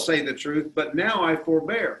will say the truth, but now I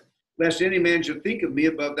forbear, lest any man should think of me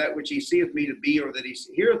above that which he seeth me to be, or that he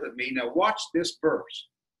heareth of me. Now watch this verse.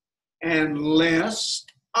 And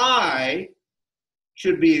lest I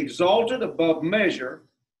should be exalted above measure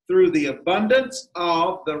through the abundance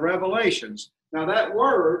of the revelations. Now that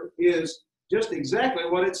word is just exactly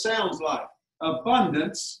what it sounds like.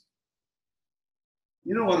 Abundance.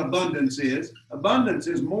 You know what abundance is. Abundance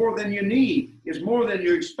is more than you need. It's more than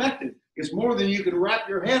you expected. It's more than you can wrap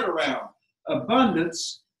your head around.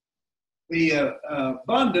 Abundance, the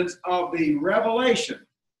abundance of the revelation.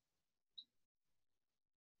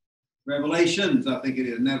 Revelations, I think it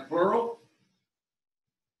is. Isn't that plural?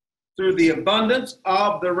 Through the abundance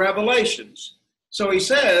of the revelations. So he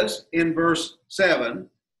says in verse 7,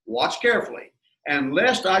 watch carefully, and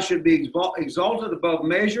lest I should be exalted above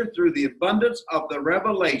measure through the abundance of the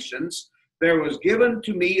revelations, there was given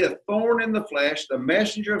to me a thorn in the flesh, the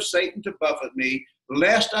messenger of Satan to buffet me,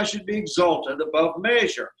 lest I should be exalted above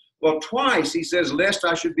measure. Well, twice he says, lest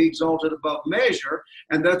I should be exalted above measure,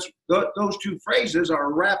 and those two phrases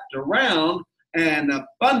are wrapped around an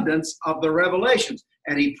abundance of the revelations.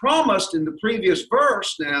 And he promised in the previous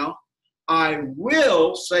verse now, I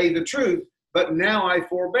will say the truth, but now I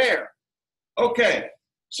forbear. Okay,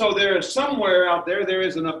 so there is somewhere out there, there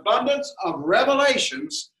is an abundance of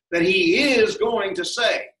revelations that he is going to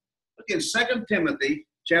say. Look in 2 Timothy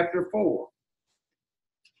chapter 4.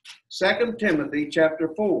 2 Timothy chapter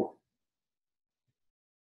 4.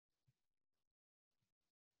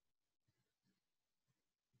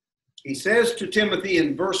 He says to Timothy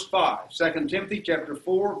in verse 5, 2 Timothy chapter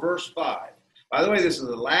 4, verse 5. By the way, this is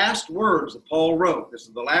the last words that Paul wrote. This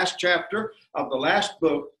is the last chapter of the last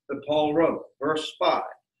book that Paul wrote. Verse 5.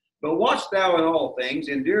 But watch thou in all things,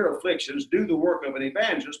 endure afflictions, do the work of an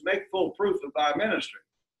evangelist, make full proof of thy ministry.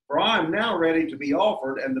 For I am now ready to be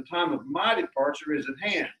offered, and the time of my departure is at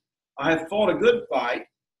hand. I have fought a good fight.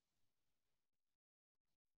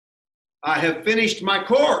 I have finished my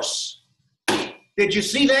course. Did you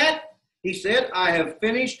see that? He said, I have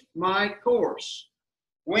finished my course.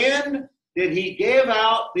 When did he give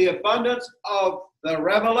out the abundance of the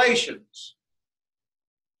revelations?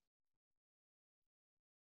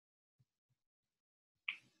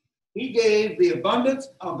 He gave the abundance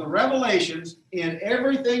of the revelations in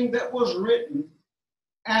everything that was written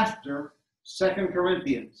after 2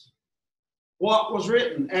 Corinthians. What was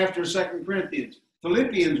written after 2 Corinthians?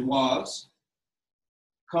 Philippians was,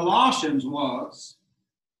 Colossians was,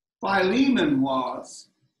 Philemon was,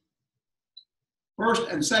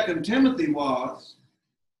 1 and 2 Timothy was,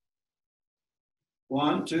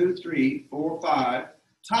 1, 2, 3, 4, 5,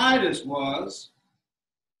 Titus was,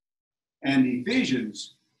 and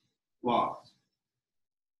Ephesians was.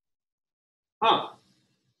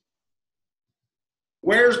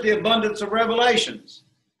 Where's the abundance of revelations?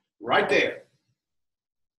 Right there.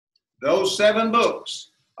 Those 7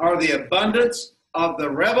 books are the abundance of the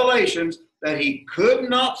revelations that he could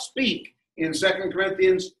not speak in 2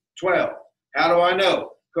 Corinthians 12. How do I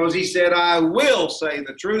know? Because he said, I will say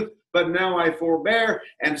the truth, but now I forbear.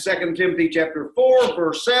 And 2 Timothy chapter 4,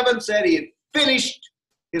 verse 7 said he had finished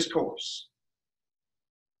his course.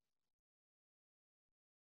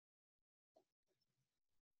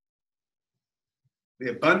 The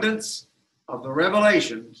abundance of the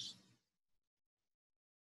revelations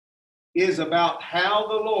is about how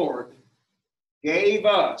the Lord gave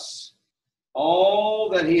us all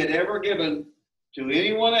that he had ever given to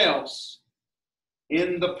anyone else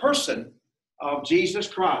in the person of Jesus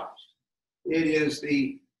Christ. It is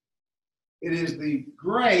the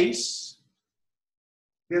grace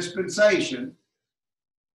dispensation,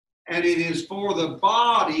 and it is for the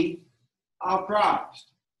body of Christ.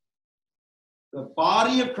 The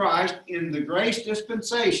body of Christ in the grace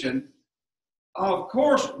dispensation. Of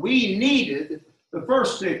course, we needed the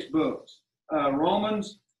first 6 books,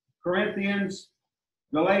 Romans, Corinthians,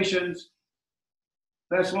 Galatians,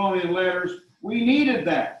 Thessalonian letters. We needed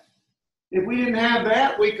that. If we didn't have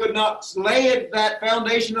that, we could not lay that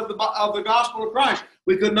foundation of the gospel of Christ.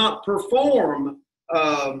 We could not perform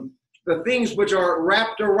the things which are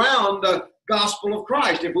wrapped around the gospel of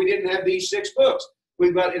Christ if we didn't have these 6 books.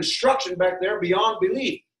 We've got instruction back there beyond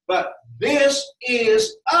belief. But this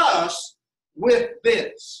is us with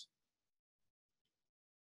this.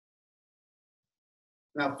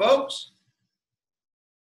 Now, folks,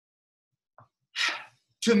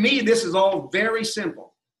 to me, this is all very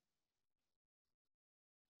simple.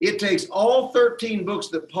 It takes all 13 books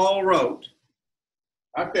that Paul wrote,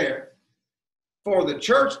 right there, for the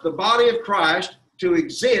church, the body of Christ, to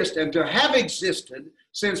exist and to have existed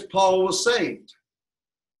since Paul was saved.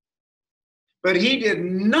 But he did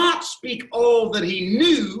not speak all that he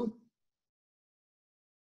knew,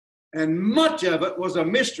 and much of it was a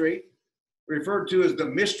mystery, referred to as the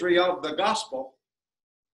mystery of the gospel.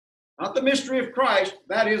 Not the mystery of Christ,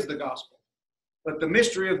 that is the gospel. But the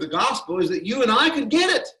mystery of the gospel is that you and I could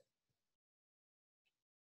get it.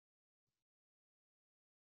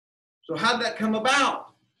 So how'd that come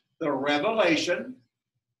about? The revelation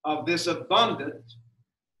of this abundant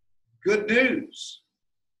good news.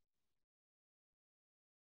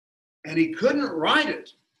 And he couldn't write it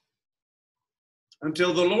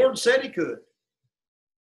until the Lord said he could.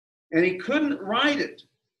 And he couldn't write it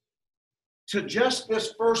to just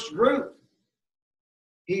this first group.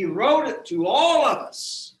 He wrote it to all of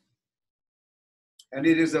us. And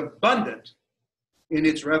it is abundant in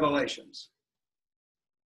its revelations.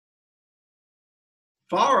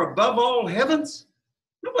 Far above all heavens?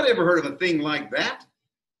 Nobody ever heard of a thing like that.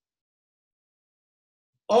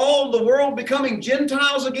 All the world becoming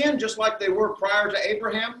Gentiles again, just like they were prior to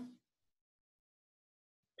Abraham.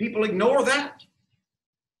 People ignore that.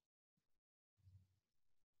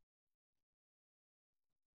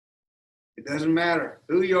 It doesn't matter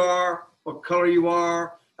who you are, what color you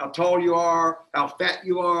are, how tall you are, how fat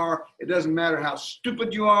you are. It doesn't matter how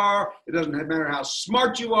stupid you are. It doesn't matter how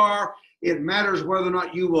smart you are. It matters whether or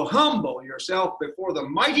not you will humble yourself before the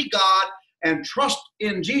mighty God and trust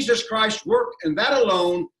in Jesus Christ's work and that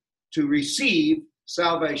alone to receive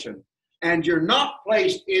salvation. And you're not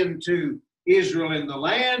placed into Israel in the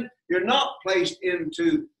land. You're not placed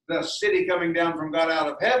into the city coming down from God out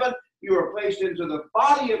of heaven. You are placed into the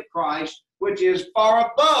body of Christ, which is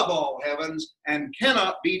far above all heavens and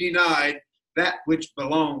cannot be denied that which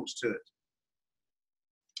belongs to it.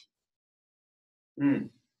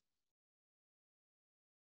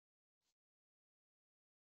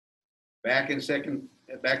 Back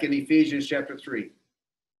in Ephesians chapter 3.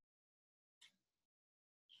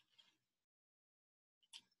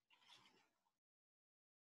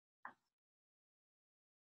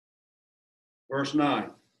 Verse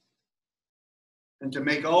 9. And to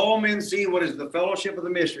make all men see what is the fellowship of the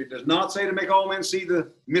mystery. It does not say to make all men see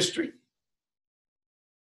the mystery.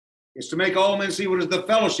 It's to make all men see what is the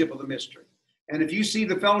fellowship of the mystery. And if you see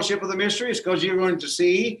the fellowship of the mystery, it's because you're going to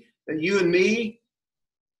see that you and me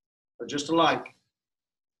are just alike.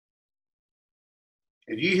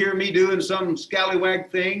 If you hear me doing some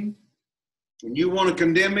scallywag thing and you want to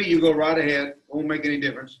condemn me, you go right ahead. It won't make any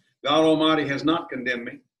difference. God Almighty has not condemned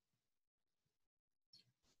me.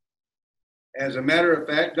 As a matter of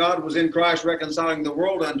fact, God was in Christ reconciling the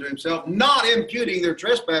world unto himself, not imputing their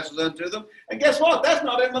trespasses unto them. And guess what? That's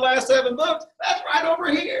not in the last 7 books. That's right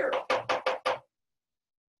over here.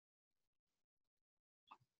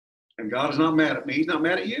 And God is not mad at me. He's not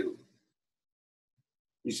mad at you.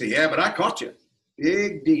 You say, yeah, but I caught you.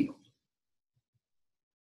 Big deal.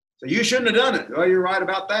 So you shouldn't have done it. Well, you're right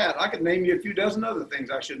about that. I could name you a few dozen other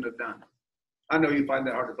things I shouldn't have done. I know you find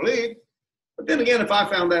that hard to believe. But then again, if I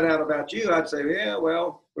found that out about you, I'd say, yeah,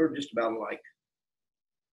 well, we're just about alike.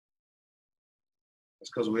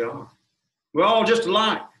 That's because we are. We're all just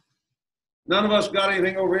alike. None of us got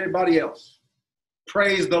anything over anybody else.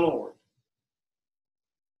 Praise the Lord.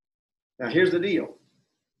 Now, here's the deal.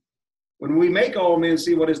 When we make all men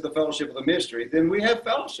see what is the fellowship of the mystery, then we have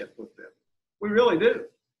fellowship with them. We really do.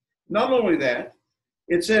 Not only that,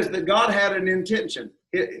 it says that God had an intention.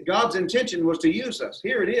 God's intention was to use us.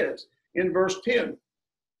 Here it is in verse 10.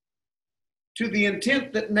 To the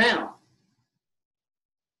intent that now,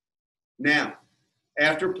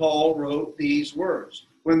 after Paul wrote these words,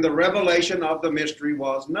 when the revelation of the mystery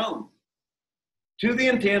was known, to the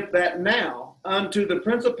intent that now unto the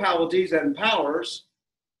principalities and powers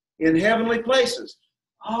in heavenly places.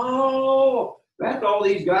 Oh, that's all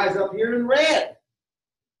these guys up here in red.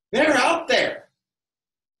 They're out there.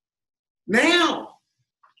 Now,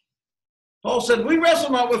 Paul said, we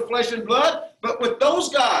wrestle not with flesh and blood, but with those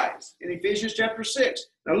guys in Ephesians chapter 6.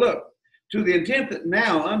 Now look, to the intent that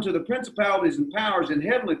now unto the principalities and powers in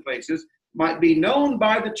heavenly places might be known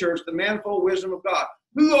by the church the manifold wisdom of God.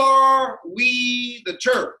 Who are we, the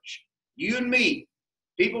church? You and me,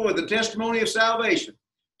 people with the testimony of salvation,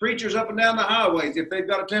 preachers up and down the highways, if they've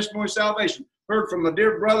got a testimony of salvation. Heard from a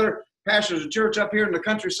dear brother, pastors a church up here in the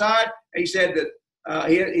countryside, and he said that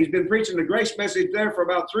he's been preaching the grace message there for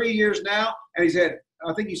about 3 years now, and he said,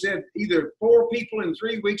 I think he said either 4 people in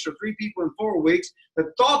 3 weeks or 3 people in 4 weeks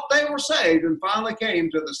that thought they were saved and finally came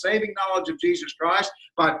to the saving knowledge of Jesus Christ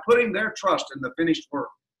by putting their trust in the finished work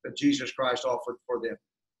that Jesus Christ offered for them.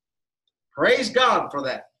 Praise God for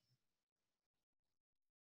that.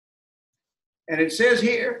 And it says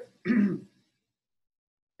here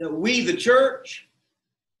that we, the church,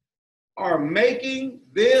 are making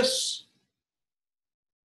this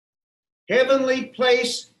heavenly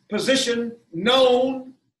place position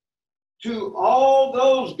known to all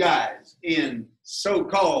those guys in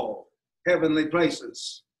so-called heavenly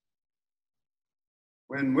places.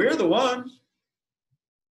 When we're the ones,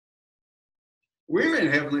 we're in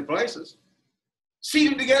heavenly places.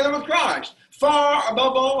 seated together with Christ, far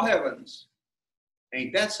above all heavens.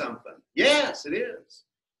 Ain't that something? Yes, it is.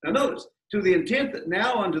 Now notice, to the intent that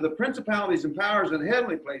now unto the principalities and powers in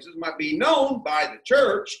heavenly places might be known by the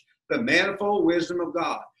church the manifold wisdom of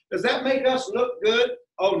God. Does that make us look good?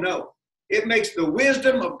 Oh, no. It makes the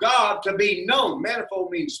wisdom of God to be known.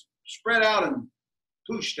 Manifold means spread out and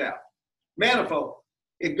pushed out. Manifold.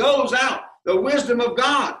 It goes out. The wisdom of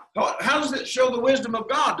God. How does it show the wisdom of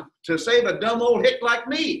God? To save a dumb old hick like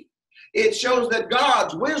me. It shows that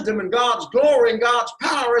God's wisdom and God's glory and God's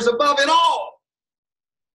power is above it all.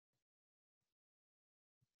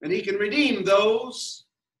 And he can redeem those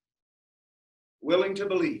willing to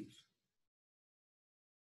believe.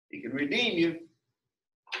 He can redeem you.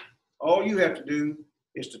 All you have to do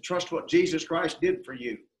is to trust what Jesus Christ did for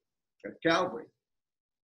you at Calvary.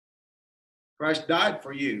 Christ died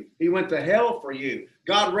for you. He went to hell for you.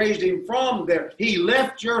 God raised him from there. He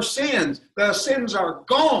left your sins. The sins are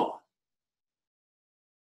gone.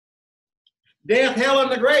 Death, hell,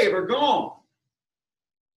 and the grave are gone.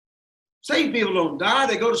 Saved people don't die.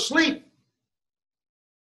 They go to sleep.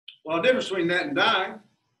 Well, the difference between that and dying,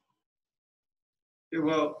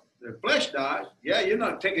 well, their flesh dies. Yeah, you're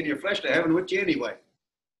not taking your flesh to heaven with you anyway.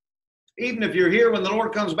 Even if you're here when the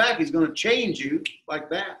Lord comes back, he's going to change you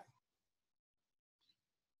like that.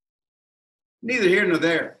 Neither here nor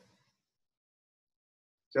there.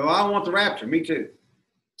 So I want the rapture. Me too.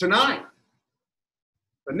 Tonight.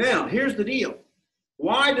 But now, here's the deal.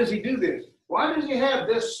 Why does he do this? Why does he have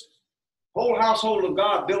this whole household of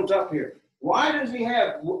God built up here? Why does he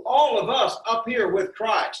have all of us up here with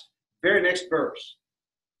Christ? Very next verse.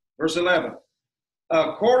 Verse 11.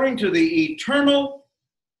 According to the eternal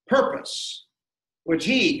purpose, which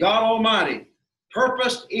he, God Almighty,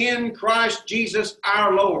 purposed in Christ Jesus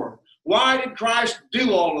our Lord. Why did Christ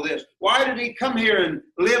do all of this? Why did he come here and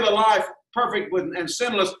live a life perfect and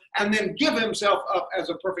sinless and then give himself up as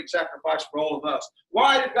a perfect sacrifice for all of us?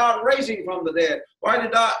 Why did God raise him from the dead? Why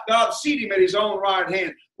did God seat him at his own right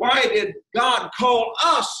hand? Why did God call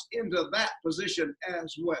us into that position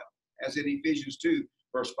as well, as in Ephesians 2,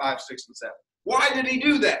 verse 5, 6, and 7? Why did he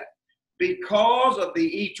do that? Because of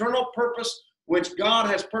the eternal purpose which God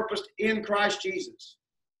has purposed in Christ Jesus.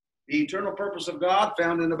 The eternal purpose of God,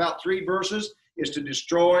 found in about 3 verses, is to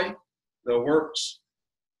destroy the works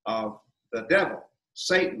of the devil,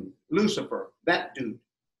 Satan, Lucifer, that dude.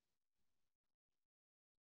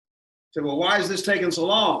 So, well, why is this taking so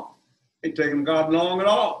long? It ain't taking God long at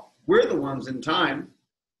all. We're the ones in time.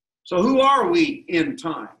 So who are we in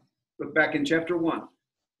time? Look back in chapter 1,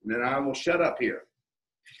 and then I will shut up here.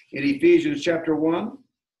 In Ephesians chapter 1,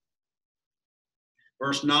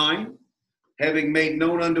 verse 9, having made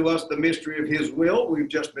known unto us the mystery of his will, we've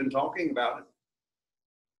just been talking about it,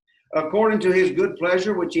 according to his good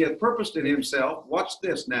pleasure, which he hath purposed in himself, watch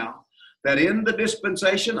this now, that in the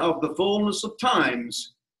dispensation of the fullness of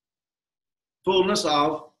times, and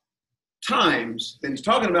he's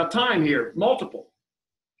talking about time here, multiple,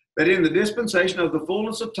 that in the dispensation of the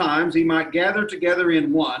fullness of times he might gather together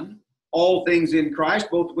in one all things in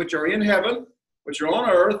Christ, both which are in heaven, which are on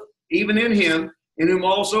earth, even in him, in whom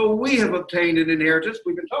also we have obtained an inheritance.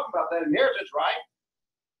 We've been talking about that inheritance, right?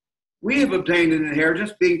 We have obtained an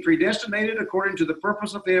inheritance, being predestinated according to the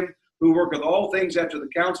purpose of him who worketh all things after the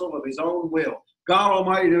counsel of his own will. God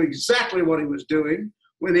Almighty knew exactly what he was doing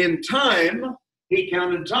when in time, he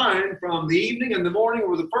counted time from the evening and the morning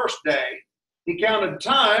or the first day. He counted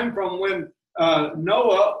time from when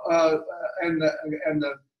Noah and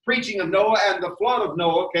the preaching of Noah and the flood of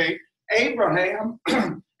Noah came, Abraham,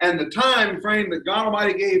 and the time frame that God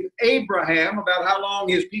Almighty gave Abraham about how long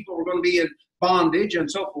his people were going to be in bondage and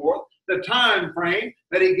so forth, the time frame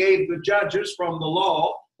that he gave the judges from the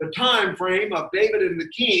law, the time frame of David and the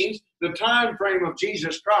kings, the time frame of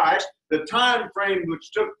Jesus Christ, the time frame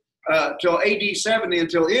which took till AD 70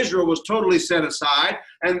 until Israel was totally set aside,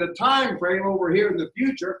 and the time frame over here in the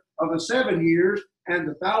future of the 7 years and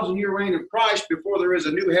the 1,000-year reign of Christ before there is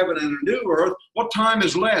a new heaven and a new earth. What time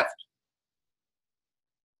is left?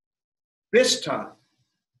 This time,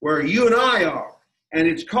 where you and I are, and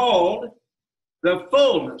it's called the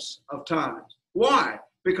fullness of times. Why?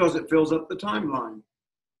 Because it fills up the timeline.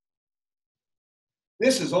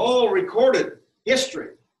 This is all recorded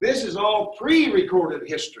history. This is all pre-recorded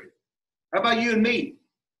history. How about you and me?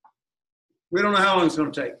 We don't know how long it's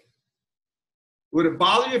going to take. Would it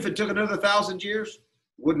bother you if it took another 1,000 years?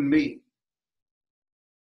 Wouldn't me.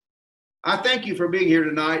 I thank you for being here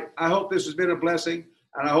tonight. I hope this has been a blessing,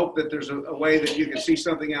 and I hope that there's a way that you can see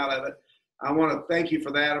something out of it. I want to thank you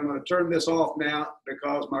for that. I'm going to turn this off now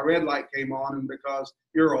because my red light came on and because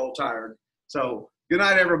you're all tired. So good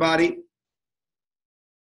night, everybody.